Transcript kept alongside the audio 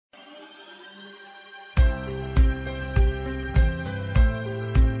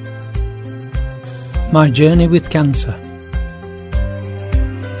My journey with cancer.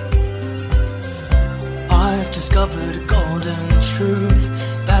 I've discovered a golden truth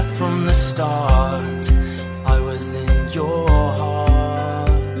that from the start I was in your heart.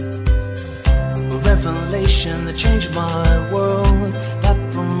 A revelation that changed my world, that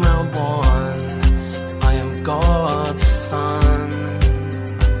from round one I am God's son.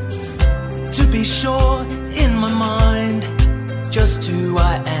 To be sure, in my mind, just who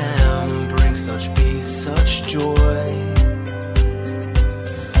I am brings such peace, such joy.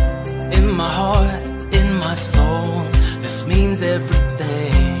 In my heart, in my soul, this means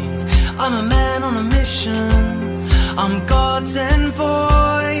everything. I'm a man on a mission, I'm God's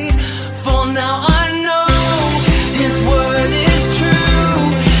envoy. For now I know His word is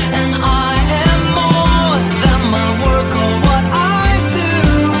true, and I am more than my work or what I do.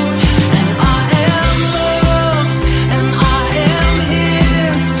 And I am loved, and I am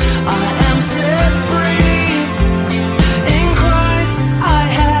His, I am set free. In Christ I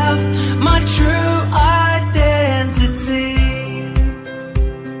have my true identity.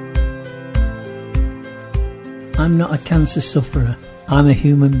 I'm not a cancer sufferer. I'm a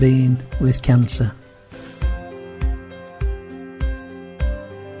human being with cancer.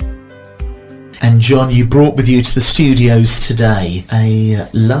 And John, you brought with you to the studios today a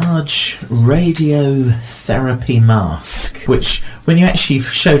large radiotherapy mask, which, when you actually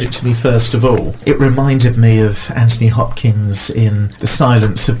showed it to me first of all, it reminded me of Anthony Hopkins in The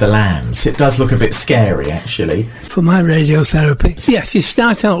Silence of the Lambs. It does look a bit scary, actually. For my radiotherapy, yes, you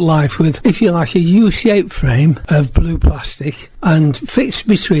start out life with, if you like, a U-shaped frame of blue plastic, and fixed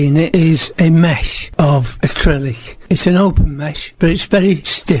between it is a mesh of acrylic. It's an open mesh, but it's very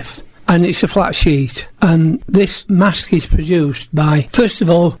stiff. And it's a flat sheet, and this mask is produced by, first of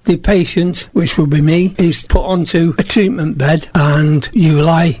all, the patient, which will be me, is put onto a treatment bed, and you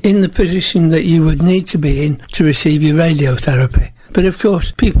lie in the position that you would need to be in to receive your radiotherapy. But of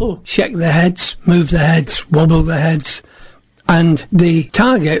course, people shake their heads, move their heads, wobble their heads, and the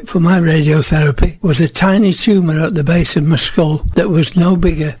target for my radiotherapy was a tiny tumour at the base of my skull that was no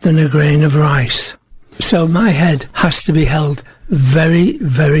bigger than a grain of rice. So my head has to be held very,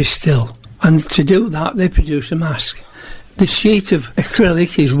 very still. And to do that, they produce a mask. The sheet of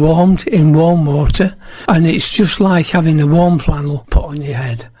acrylic is warmed in warm water, and it's just like having a warm flannel put on your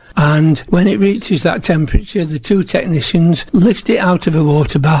head. And when it reaches that temperature, the two technicians lift it out of a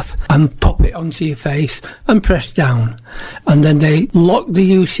water bath and pop it onto your face and press down. And then they lock the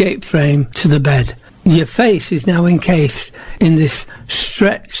U-shaped frame to the bed. Your face is now encased in this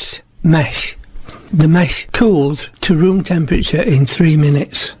stretched mesh. The mesh cools to room temperature in 3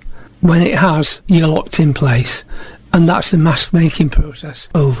 minutes. When it has, you're locked in place, and that's the mask making process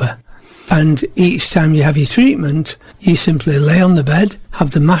over. And each time you have your treatment, you simply lay on the bed,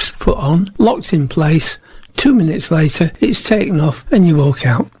 have the mask put on, locked in place. 2 minutes later, it's taken off and you walk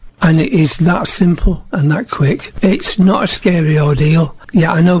out. And it is that simple and that quick. It's not a scary ordeal.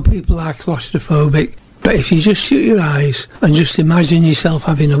 Yeah, I know people are claustrophobic, but if you just shut your eyes and just imagine yourself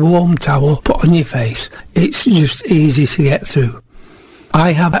having a warm towel put on your face, it's just easy to get through.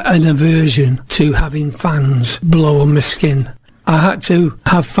 I have an aversion to having fans blow on my skin. I had to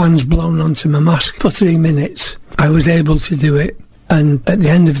have fans blown onto my mask for 3 minutes. I was able to do it, and at the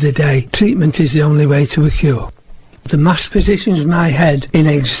end of the day, treatment is the only way to a cure. The mask positions my head in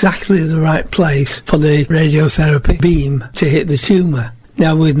exactly the right place for the radiotherapy beam to hit the tumour.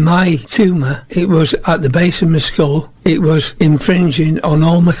 Now, with my tumour, it was at the base of my skull. It was infringing on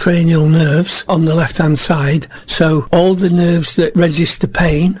all my cranial nerves on the left-hand side. So all the nerves that register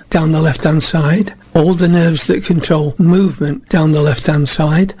pain down the left-hand side, all the nerves that control movement down the left-hand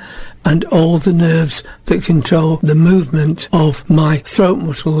side, and all the nerves that control the movement of my throat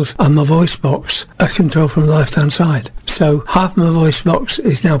muscles and my voice box are controlled from the left-hand side. So half my voice box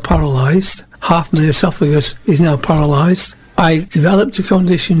is now paralysed, half my esophagus is now paralysed. I developed a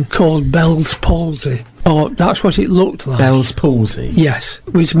condition called Bell's palsy, or that's what it looked like. Bell's palsy? Yes,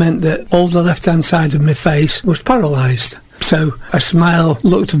 which meant that all the left-hand side of my face was paralysed. So a smile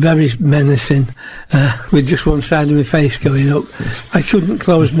looked very menacing, with just one side of my face going up. Yes. I couldn't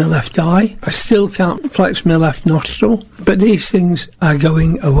close my left eye. I still can't flex my left nostril. But these things are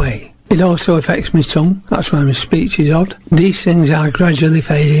going away. It also affects my tongue. That's why my speech is odd. These things are gradually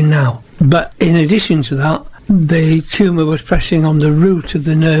fading now. But in addition to that, the tumour was pressing on the root of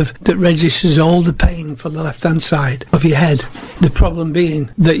the nerve that registers all the pain for the left-hand side of your head. The problem being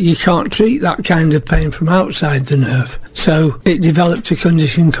that you can't treat that kind of pain from outside the nerve. So it developed a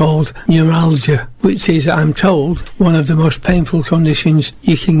condition called neuralgia, which is, I'm told, one of the most painful conditions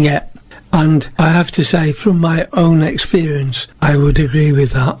you can get. And I have to say, from my own experience, I would agree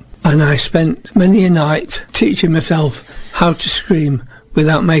with that. and I spent many a night teaching myself how to scream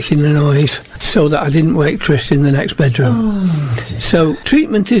without making a noise so that I didn't wake Chris in the next bedroom. Oh, so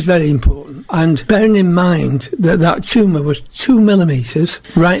treatment is very important, and bearing in mind that tumour was 2 millimetres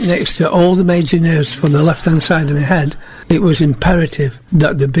right next to all the major nerves for the left hand side of my head, it was imperative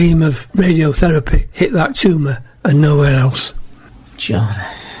that the beam of radiotherapy hit that tumour and nowhere else. John,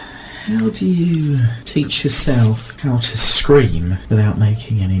 how do you teach yourself how to scream without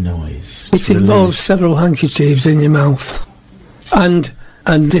making any noise? It involves several handkerchiefs in your mouth. And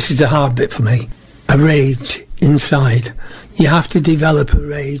this is the hard bit for me, a rage inside. You have to develop a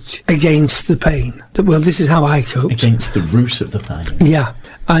rage against the pain. Well, this is how I coped. Against the root of the pain. Yeah,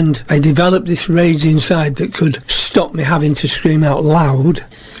 and I developed this rage inside that could stop me having to scream out loud,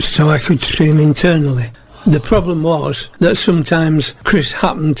 so I could scream internally. The problem was that sometimes Chris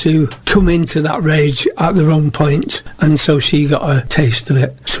happened to come into that rage at the wrong point, and so she got a taste of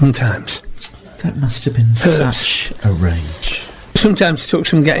it sometimes. That must have been such a rage. Sometimes it took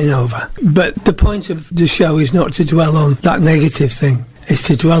some getting over. But the point of the show is not to dwell on that negative thing. It's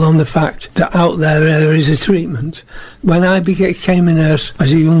to dwell on the fact that out there is a treatment. When I became a nurse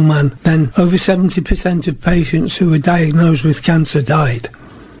as a young man, then over 70% of patients who were diagnosed with cancer died.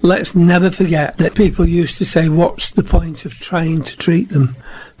 Let's never forget that people used to say, what's the point of trying to treat them?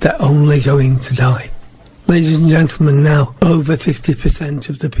 They're only going to die. Ladies and gentlemen, now over 50%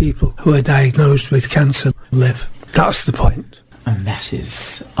 of the people who are diagnosed with cancer live. That's the point. And that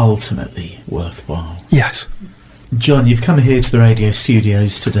is ultimately worthwhile. Yes. John, you've come here to the radio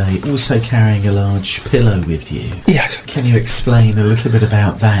studios today also carrying a large pillow with you. Yes. Can you explain a little bit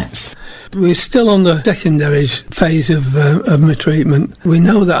about that? We're still on the secondaries phase of my treatment. We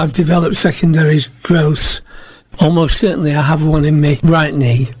know that I've developed secondaries growths. Almost certainly I have one in my right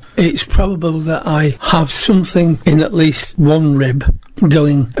knee. It's probable that I have something in at least one rib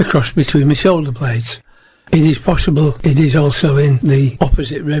going across between my shoulder blades. It is possible it is also in the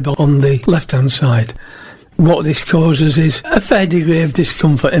opposite rib on the left-hand side. What this causes is a fair degree of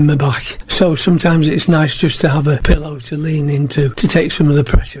discomfort in my back. So sometimes it's nice just to have a pillow to lean into to take some of the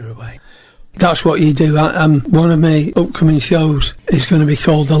pressure away. That's what you do. One of my upcoming shows is going to be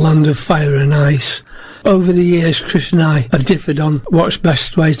called The Land of Fire and Ice. Over the years, Chris and I have differed on what's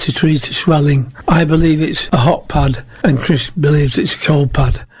best way to treat a swelling. I believe it's a hot pad, and Chris believes it's a cold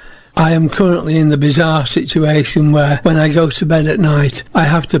pad. I am currently in the bizarre situation where when I go to bed at night, I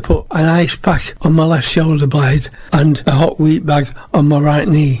have to put an ice pack on my left shoulder blade and a hot wheat bag on my right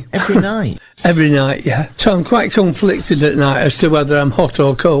knee. Every night? Every night, yeah. So I'm quite conflicted at night as to whether I'm hot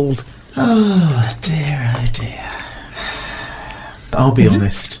or cold. Oh dear, oh dear. I'll be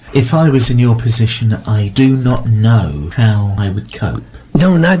honest, if I was in your position, I do not know how I would cope.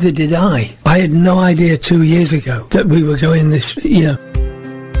 No, neither did I. I had no idea 2 years ago that we were going this,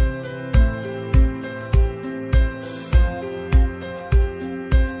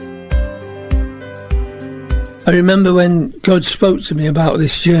 I remember when God spoke to me about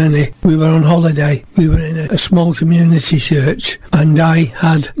this journey, we were on holiday, we were in a small community church, and I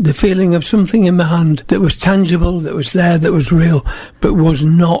had the feeling of something in my hand that was tangible, that was there, that was real, but was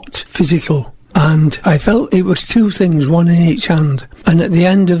not physical. And I felt it was two things, one in each hand. And at the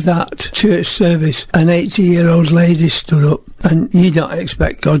end of that church service, an 80-year-old lady stood up, and you don't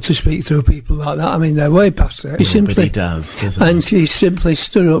expect God to speak through people like that. I mean, they're way past it. But he does, doesn't he? And she simply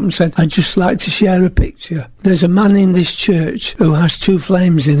stood up and said, I'd just like to share a picture. There's a man in this church who has 2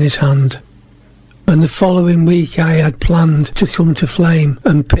 flames in his hand. And the following week I had planned to come to Flame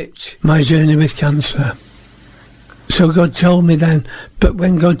and pitch my journey with cancer. So God told me then, but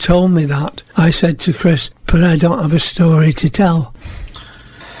when God told me that, I said to Chris, but I don't have a story to tell.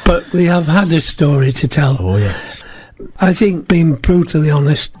 But we have had a story to tell. Oh, yes. I think, being brutally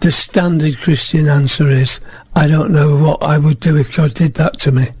honest, the standard Christian answer is, I don't know what I would do if God did that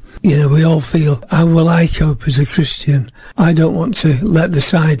to me. We all feel, how will I cope as a Christian? I don't want to let the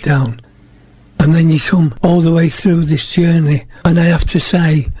side down. And then you come all the way through this journey, and I have to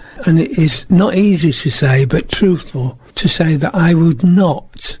say, and it is not easy to say, but truthful, to say that I would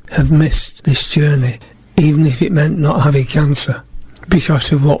not have missed this journey, even if it meant not having cancer,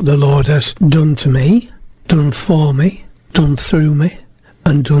 because of what the Lord has done to me, done for me, done through me,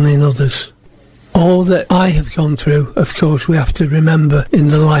 and done in others. All that I have gone through, of course, we have to remember in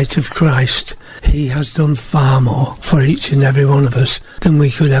the light of Christ, He has done far more for each and every one of us than we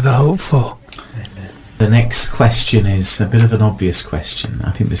could ever hope for. The next question is a bit of an obvious question. I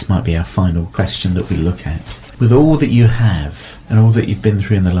think this might be our final question that we look at. With all that you have and all that you've been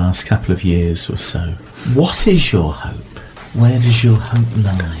through in the last couple of years or so, what is your hope? Where does your hope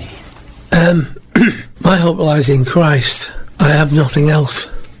lie? My hope lies in Christ. I have nothing else.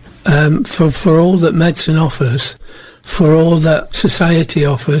 for all that medicine offers, for all that society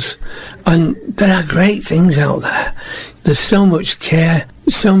offers, and there are great things out there. There's so much care,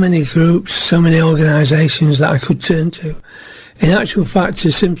 so many groups, so many organisations that I could turn to. In actual fact,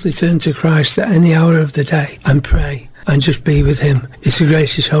 to simply turn to Christ at any hour of the day and pray and just be with him, it's the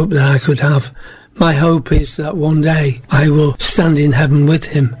greatest hope that I could have. My hope is that one day I will stand in heaven with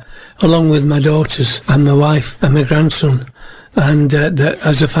him, along with my daughters and my wife and my grandson, and that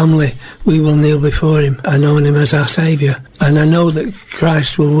as a family we will kneel before him and own him as our Saviour. And I know that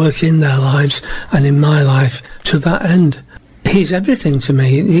Christ will work in their lives and in my life to that end. He's everything to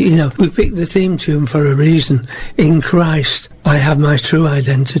me. You know, we picked the theme tune for a reason. In Christ I have my true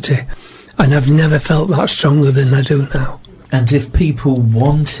identity, and I've never felt that stronger than I do now. And if people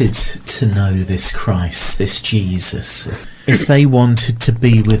wanted to know this Christ, this Jesus, if they wanted to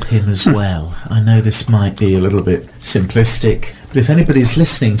be with him as well, I know this might be a little bit simplistic, but if anybody's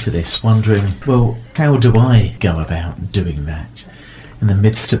listening to this wondering, well, how do I go about doing that? In the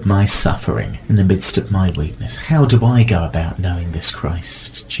midst of my suffering, in the midst of my weakness, how do I go about knowing this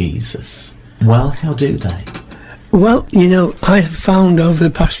Christ, Jesus? Well, how do they? Well, you know, I have found over the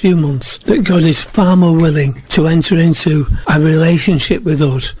past few months that God is far more willing to enter into a relationship with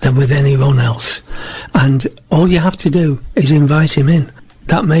us than with anyone else. And all you have to do is invite him in.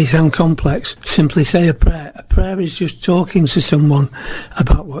 That may sound complex. Simply say a prayer. A prayer is just talking to someone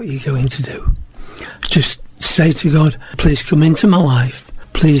about what you're going to do. Just say to God, please come into my life.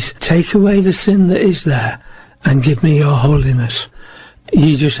 Please take away the sin that is there and give me your holiness.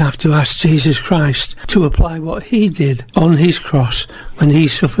 You just have to ask Jesus Christ to apply what he did on his cross when he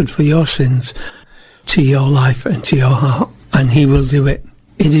suffered for your sins to your life and to your heart, and he will do it.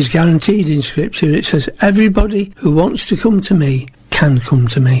 It is guaranteed in Scripture. It says, everybody who wants to come to me can come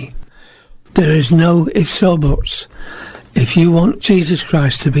to me. There is no ifs or buts. If you want Jesus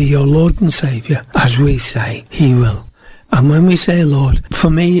Christ to be your Lord and Saviour, as we say, he will. And when we say Lord, for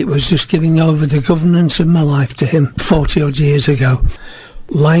me it was just giving over the governance of my life to him 40 odd years ago,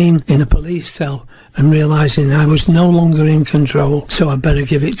 lying in a police cell and realising I was no longer in control, so I better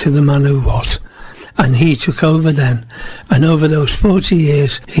give it to the man who was. And he took over then, and over those 40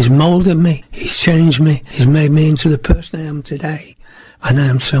 years he's moulded me, he's changed me, he's made me into the person I am today, and I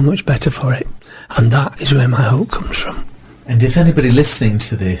am so much better for it. And that is where my hope comes from. And if anybody listening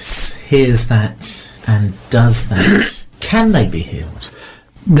to this hears that and does that, can they be healed?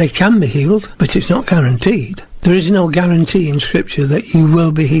 They can be healed, but it's not guaranteed. There is no guarantee in Scripture that you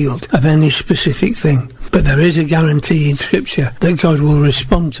will be healed of any specific thing. But there is a guarantee in Scripture that God will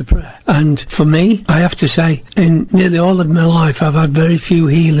respond to prayer. And for me, I have to say, in nearly all of my life, I've had very few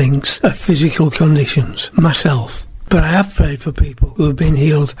healings of physical conditions myself. But I have prayed for people who have been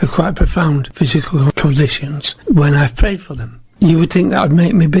healed of quite profound physical conditions when I've prayed for them. You would think that would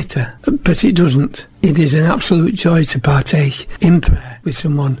make me bitter, but it doesn't. It is an absolute joy to partake in prayer with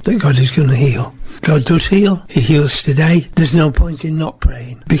someone that God is going to heal. God does heal. He heals today. There's no point in not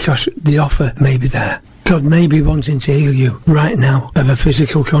praying because the offer may be there. God may be wanting to heal you right now of a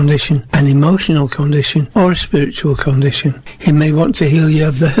physical condition, an emotional condition, or a spiritual condition. He may want to heal you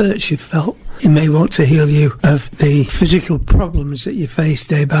of the hurts you've felt. He may want to heal you of the physical problems that you face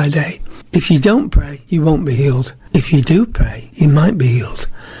day by day. If you don't pray, you won't be healed. If you do pray, you might be healed.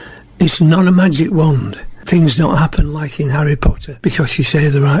 It's not a magic wand. Things don't happen like in Harry Potter because you say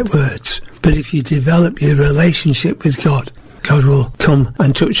the right words. But if you develop your relationship with God, God will come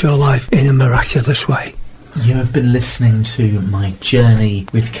and touch your life in a miraculous way. You have been listening to my journey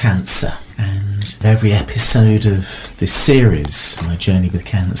with cancer, and every episode of this series, My Journey with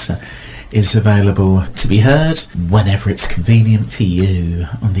Cancer, is available to be heard whenever it's convenient for you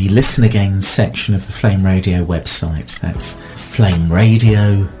on the Listen Again section of the Flame Radio website. That's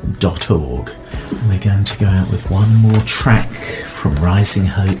flameradio.org. And we're going to go out with one more track from Rising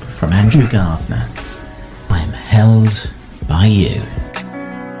Hope from Andrew Gardner. I am held by you.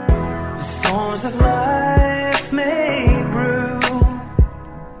 The storms of life may brew,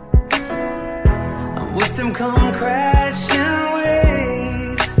 and with them come crashing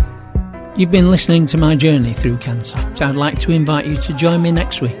waves. You've been listening to my journey through cancer. I'd like to invite you to join me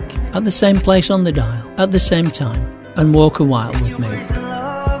next week at the same place on the dial, at the same time, and walk a while with me.